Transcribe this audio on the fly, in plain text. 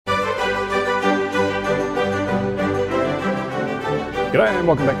G'day and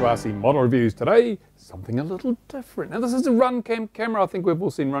welcome back to RC Model Reviews. Today, something a little different. Now this is a Runcam camera. I think we've all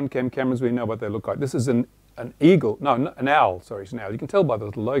seen Runcam cameras. We know what they look like. This is an eagle, no, an owl, sorry, it's an owl. You can tell by the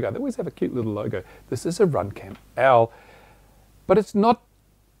little logo. They always have a cute little logo. This is a Runcam owl, but it's not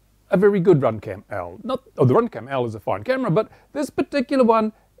a very good Runcam owl. The Runcam owl is a fine camera, but this particular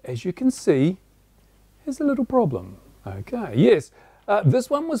one, as you can see, has a little problem. Okay, yes. This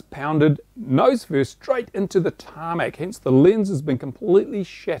one was pounded nose first straight into the tarmac, hence the lens has been completely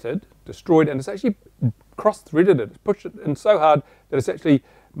shattered, destroyed, and it's actually cross-threaded it. It's pushed it in so hard that it's actually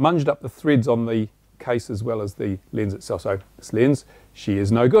munged up the threads on the case as well as the lens itself. So this lens, she is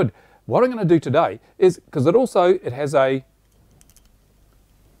no good. What I'm going to do today is, because it has a,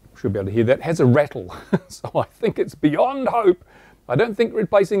 should be able to hear that, has a rattle. So I think it's beyond hope. I don't think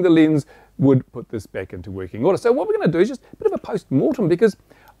replacing the lens would put this back into working order. So what we're going to do is just a bit of a post-mortem, because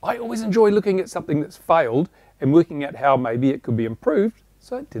I always enjoy looking at something that's failed and working out how maybe it could be improved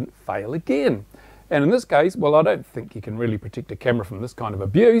so it didn't fail again. And in this case, well, I don't think you can really protect a camera from this kind of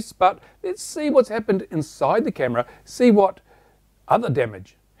abuse, but let's see what's happened inside the camera, see what other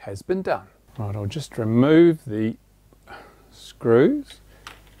damage has been done. Right, I'll just remove the screws.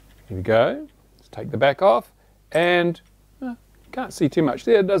 Here we go. Let's take the back off, and can't see too much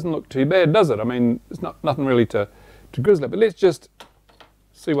there. It doesn't look too bad, does it? I mean, there's nothing really to grizzle it, but let's just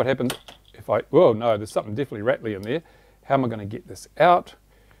see what happens if whoa, no, there's something definitely rattly in there. How am I going to get this out?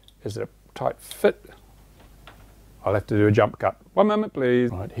 Is it a tight fit? I'll have to do a jump cut. One moment, please.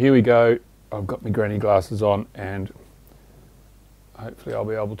 Right, here we go. I've got my granny glasses on, and hopefully I'll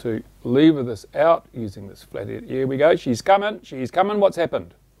be able to lever this out using this flathead. Here we go. She's coming. She's coming. What's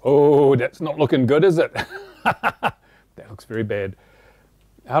happened? Oh, that's not looking good, is it? That looks very bad.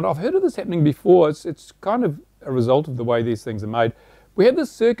 And I've heard of this happening before. It's kind of a result of the way these things are made. We have this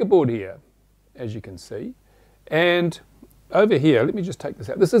circuit board here, as you can see, and over here, let me just take this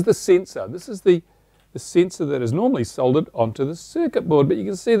out. This is the sensor. This is the sensor that is normally soldered onto the circuit board, but you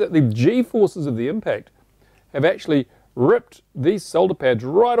can see that the G-forces of the impact have actually ripped these solder pads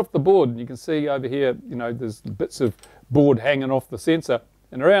right off the board. And you can see over here, you know, there's bits of board hanging off the sensor,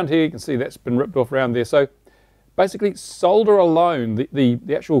 and around here you can see that's been ripped off around there. So basically, solder alone, the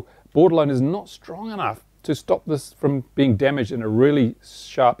actual board alone, is not strong enough to stop this from being damaged in a really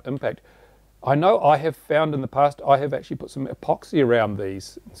sharp impact. I know I have found in the past, I have actually put some epoxy around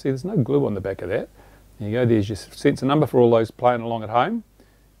these. See, there's no glue on the back of that. There you go, there's your sensor number for all those playing along at home.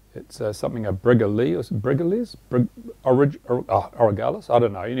 It's something a Origalis, I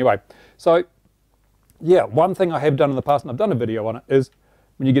don't know. Anyway, so yeah, one thing I have done in the past, and I've done a video on it, is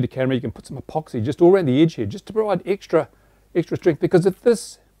when you get a camera, you can put some epoxy just all around the edge here, just to provide extra strength. Because if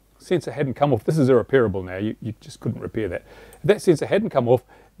this sensor hadn't come off, this is irreparable now, you just couldn't repair that. If that sensor hadn't come off,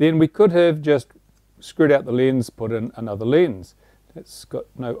 then we could have just screwed out the lens, put in another lens. That's got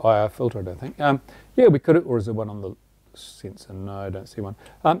no IR filter, I don't think. Yeah, we could have, or is there one on the sensor? No, I don't see one.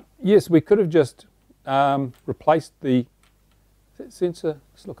 Yes, we could have just replaced the sensor.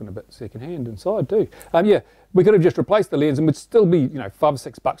 It's looking a bit second-hand inside too. Yeah, we could have just replaced the lens and we'd still be, you know, $5 or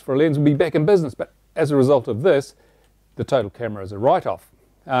 $6 for a lens and be back in business. But as a result of this, the total camera is a write-off.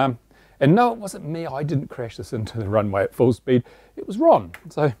 And no, it wasn't me. I didn't crash this into the runway at full speed. It was Ron.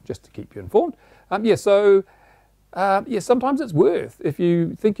 So just to keep you informed. Yeah, sometimes it's worth, if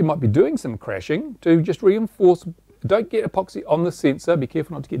you think you might be doing some crashing, to just reinforce. Don't get epoxy on the sensor. Be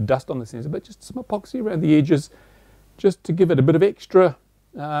careful not to get dust on the sensor, but just some epoxy around the edges, just to give it a bit of extra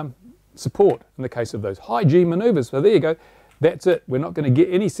support in the case of those high G maneuvers. So there you go. That's it. We're not going to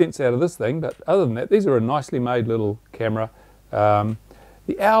get any sense out of this thing, but other than that, these are a nicely made little camera.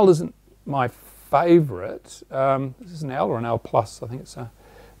 The Owl isn't my favourite. This is an Owl or an Owl Plus. I think it's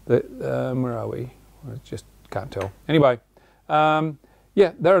where are we? I just can't tell. Anyway,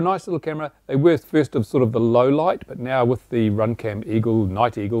 yeah, they're a nice little camera. They were first of sort of the low light, but now with the Runcam Eagle,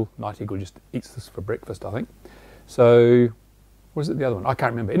 Night Eagle just eats this for breakfast, I think. So, what is it, the other one? I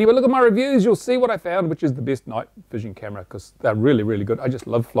can't remember. Anyway, look at my reviews. You'll see what I found, which is the best night vision camera, because they're really, really good. I just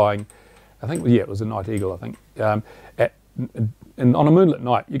love flying. I think, yeah, it was a Night Eagle, I think. And on a moonlit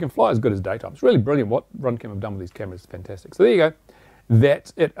night, you can fly as good as daytime. It's really brilliant. What Runcam have done with these cameras is fantastic. So there you go.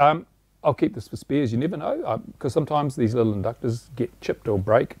 That's it. I'll keep this for spares. You never know, because sometimes these little inductors get chipped or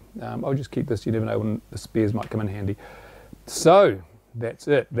break. I'll just keep this. You never know when the spares might come in handy. So that's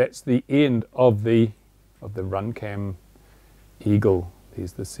it. That's the end of the Runcam Eagle.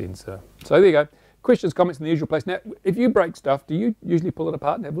 There's the sensor. So there you go. Questions, comments in the usual place. Now, if you break stuff, do you usually pull it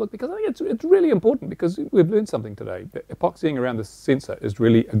apart and have a look? Because I think it's really important, because we've learned something today. Epoxying around the sensor is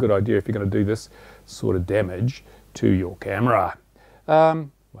really a good idea if you're going to do this sort of damage to your camera.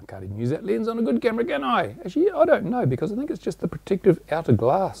 I can't even use that lens on a good camera, can I? Actually, I don't know, because I think it's just the protective outer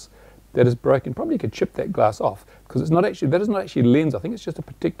glass that is broken. Probably could chip that glass off, because it's not actually, that is not actually a lens. I think it's just a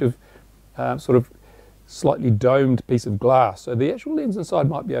protective sort of slightly domed piece of glass. So the actual lens inside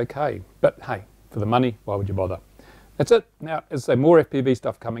might be okay. But hey, for the money, why would you bother? That's it. Now, as I say, more FPV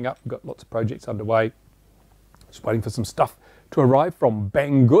stuff coming up. We've got lots of projects underway. Just waiting for some stuff to arrive from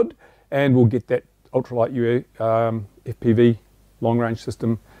Banggood, and we'll get that ultralight FPV long-range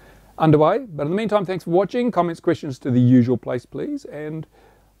system underway. But in the meantime, thanks for watching. Comments, questions to the usual place, please. And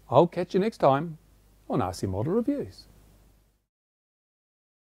I'll catch you next time on RC Model Reviews.